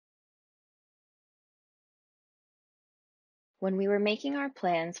When we were making our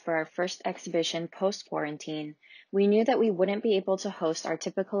plans for our first exhibition post-quarantine, we knew that we wouldn't be able to host our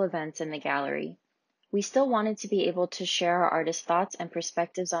typical events in the gallery. We still wanted to be able to share our artists' thoughts and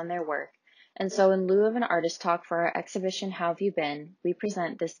perspectives on their work, and so in lieu of an artist talk for our exhibition How Have You Been, we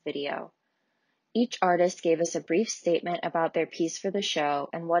present this video. Each artist gave us a brief statement about their piece for the show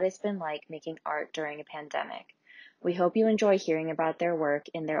and what it's been like making art during a pandemic. We hope you enjoy hearing about their work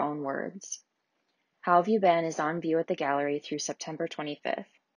in their own words. How Have You Been is on view at the gallery through September 25th.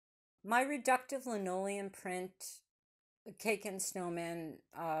 My reductive linoleum print, Cake and Snowman,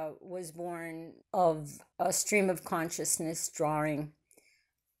 was born of a stream of consciousness drawing.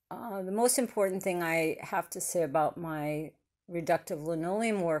 The most important thing I have to say about my reductive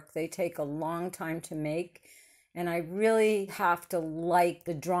linoleum work, they take a long time to make, and I really have to like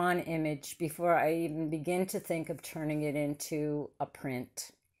the drawn image before I even begin to think of turning it into a print.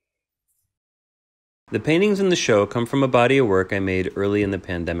 The paintings in the show come from a body of work I made early in the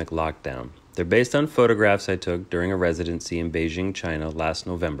pandemic lockdown. They're based on photographs I took during a residency in Beijing, China last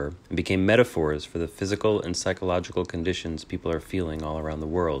November and became metaphors for the physical and psychological conditions people are feeling all around the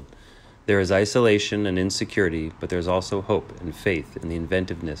world. There is isolation and insecurity, but there's also hope and faith in the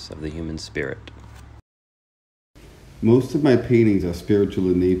inventiveness of the human spirit. Most of my paintings are spiritual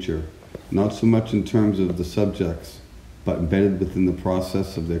in nature, not so much in terms of the subjects, but embedded within the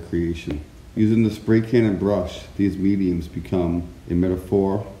process of their creation. Using the spray can and brush, these mediums become a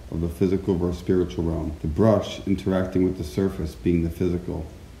metaphor of the physical versus spiritual realm. The brush interacting with the surface being the physical,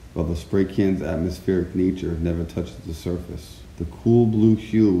 while the spray can's atmospheric nature never touches the surface. The cool blue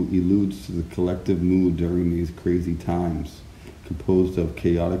hue alludes to the collective mood during these crazy times, composed of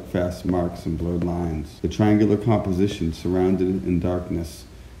chaotic fast marks and blurred lines. The triangular composition surrounded in darkness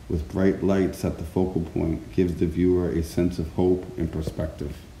with bright lights at the focal point gives the viewer a sense of hope and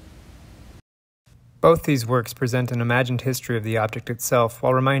perspective. Both these works present an imagined history of the object itself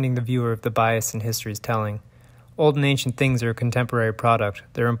while reminding the viewer of the bias in history's telling. Old and ancient things are a contemporary product,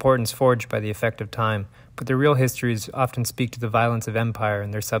 their importance forged by the effect of time, but their real histories often speak to the violence of empire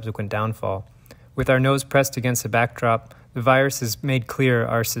and their subsequent downfall. With our nose pressed against the backdrop, the virus has made clear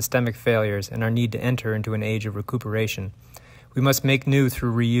our systemic failures and our need to enter into an age of recuperation. We must make new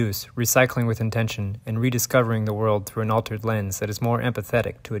through reuse, recycling with intention, and rediscovering the world through an altered lens that is more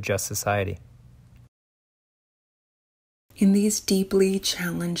empathetic to a just society. In these deeply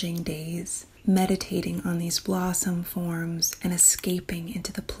challenging days, meditating on these blossom forms and escaping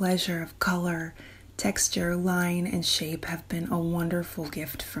into the pleasure of color, texture, line, and shape have been a wonderful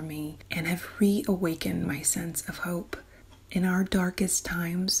gift for me and have reawakened my sense of hope. In our darkest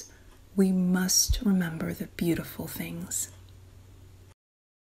times, we must remember the beautiful things.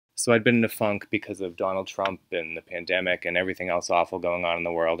 So I'd been in a funk because of Donald Trump and the pandemic and everything else awful going on in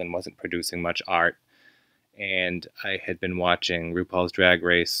the world and wasn't producing much art. And I had been watching RuPaul's Drag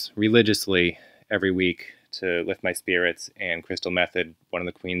Race religiously every week to lift my spirits, and Crystal Method, one of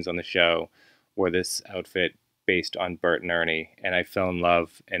the queens on the show, wore this outfit based on Bert and Ernie, and I fell in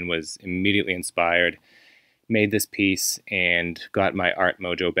love and was immediately inspired, made this piece, and got my art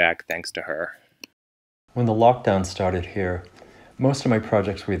mojo back thanks to her. When the lockdown started here, most of my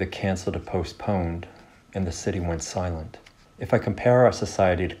projects were either canceled or postponed, and the city went silent. If I compare our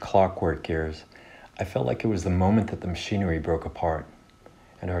society to clockwork gears, I felt like it was the moment that the machinery broke apart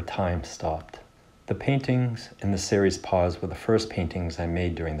and our time stopped. The paintings in the series Pause were the first paintings I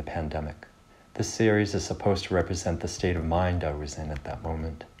made during the pandemic. This series is supposed to represent the state of mind I was in at that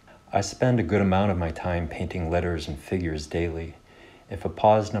moment. I spend a good amount of my time painting letters and figures daily. If a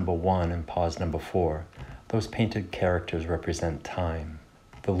pause number 1 and pause number 4, those painted characters represent time.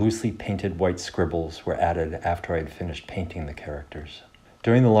 The loosely painted white scribbles were added after I had finished painting the characters.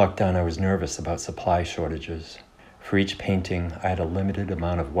 During the lockdown, I was nervous about supply shortages. For each painting, I had a limited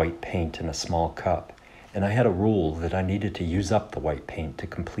amount of white paint in a small cup, and I had a rule that I needed to use up the white paint to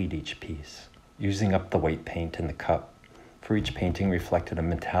complete each piece. Using up the white paint in the cup for each painting reflected a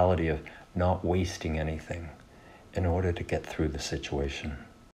mentality of not wasting anything in order to get through the situation.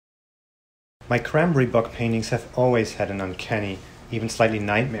 My cranberry bog paintings have always had an uncanny, even slightly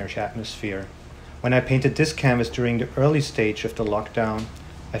nightmarish atmosphere. When I painted this canvas during the early stage of the lockdown,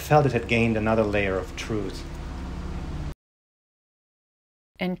 I felt it had gained another layer of truth.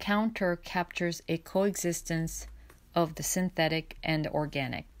 Encounter captures a coexistence of the synthetic and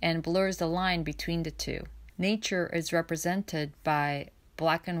organic and blurs the line between the two. Nature is represented by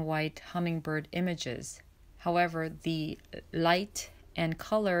black and white hummingbird images. However, the light and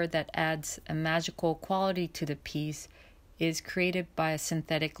color that adds a magical quality to the piece is created by a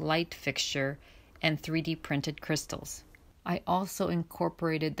synthetic light fixture and 3D printed crystals. I also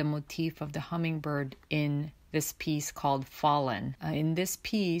incorporated the motif of the hummingbird in this piece called Fallen. In this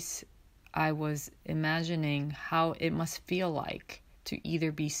piece, I was imagining how it must feel like to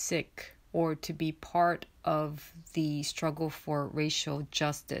either be sick or to be part of the struggle for racial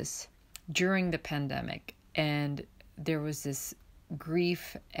justice during the pandemic. And there was this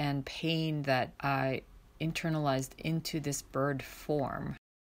grief and pain that I internalized into this bird form.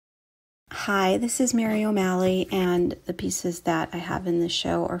 Hi, this is Mary O'Malley, and the pieces that I have in this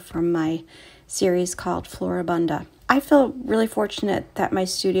show are from my series called Floribunda. I feel really fortunate that my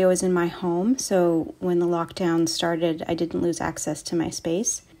studio is in my home, so when the lockdown started, I didn't lose access to my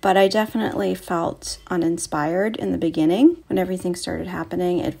space. But I definitely felt uninspired in the beginning. When everything started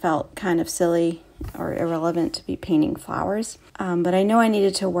happening, it felt kind of silly or irrelevant to be painting flowers. But I know I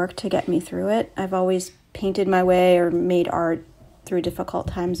needed to work to get me through it. I've always painted my way or made art through difficult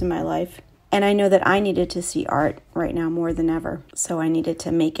times in my life. And I know that I needed to see art right now more than ever, so I needed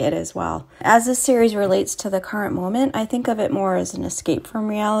to make it as well. As this series relates to the current moment, I think of it more as an escape from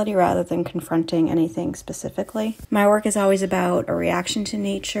reality rather than confronting anything specifically. My work is always about a reaction to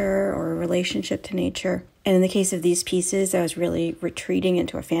nature or a relationship to nature. And in the case of these pieces, I was really retreating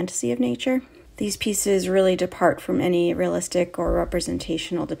into a fantasy of nature. These pieces really depart from any realistic or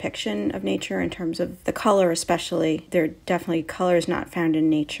representational depiction of nature in terms of the color especially. There are definitely colors not found in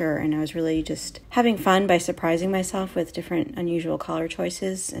nature, and I was really just having fun by surprising myself with different unusual color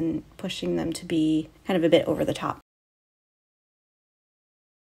choices and pushing them to be kind of a bit over the top.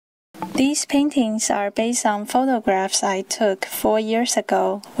 These paintings are based on photographs I took 4 years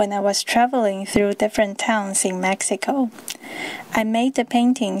ago when I was traveling through different towns in Mexico. I made the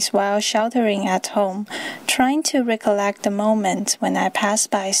paintings while sheltering at home, trying to recollect the moment when I passed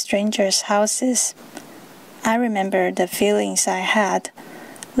by strangers' houses. I remember the feelings I had: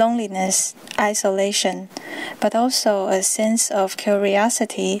 loneliness, isolation, but also a sense of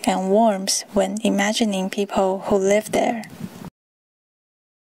curiosity and warmth when imagining people who live there.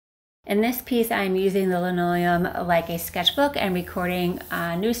 In this piece, I'm using the linoleum like a sketchbook and recording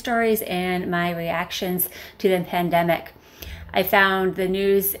news stories and my reactions to the pandemic. I found the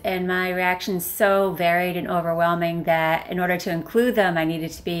news and my reactions so varied and overwhelming that in order to include them, I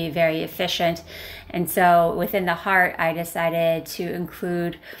needed to be very efficient. And so within the heart, I decided to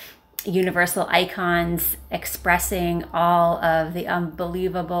include universal icons expressing all of the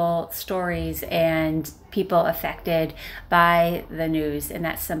unbelievable stories and people affected by the news in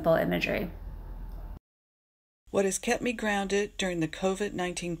that simple imagery. What has kept me grounded during the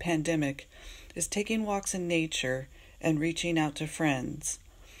COVID-19 pandemic is taking walks in nature and reaching out to friends.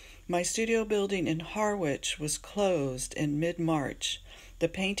 My studio building in Harwich was closed in mid-March. The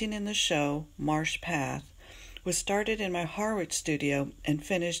painting in the show, Marsh Path, was started in my Harwich studio and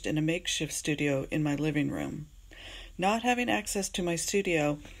finished in a makeshift studio in my living room. Not having access to my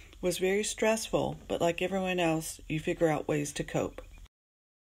studio was very stressful, but like everyone else, you figure out ways to cope.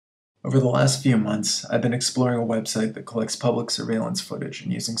 Over the last few months, I've been exploring a website that collects public surveillance footage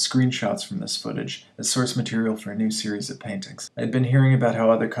and using screenshots from this footage as source material for a new series of paintings. I had been hearing about how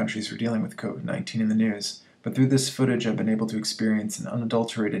other countries were dealing with COVID-19 in the news, but through this footage I've been able to experience an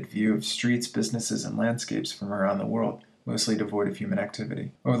unadulterated view of streets, businesses, and landscapes from around the world, mostly devoid of human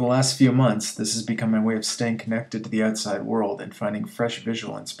activity. Over the last few months, this has become my way of staying connected to the outside world and finding fresh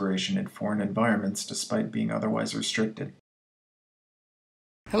visual inspiration in foreign environments despite being otherwise restricted.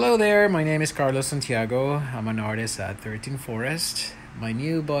 Hello there, my name is Carlos Santiago. I'm an artist at 13 Forest. My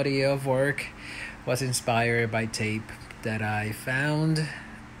new body of work was inspired by tape that I found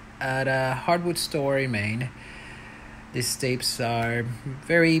at a hardwood store in Maine. These tapes are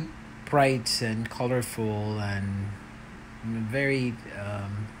very bright and colorful and very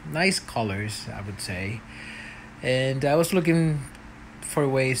nice colors, I would say. And I was looking for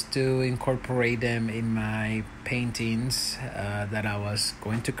ways to incorporate them in my paintings that I was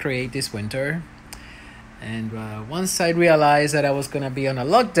going to create this winter. And once I realized that I was going to be on a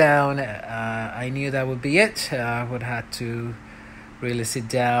lockdown, I knew that would be it. I would have to really sit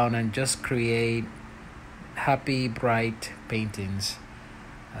down and just create happy, bright paintings.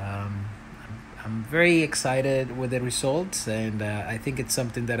 I'm very excited with the results, and I think it's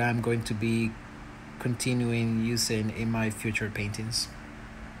something that I'm going to be continuing using in my future paintings.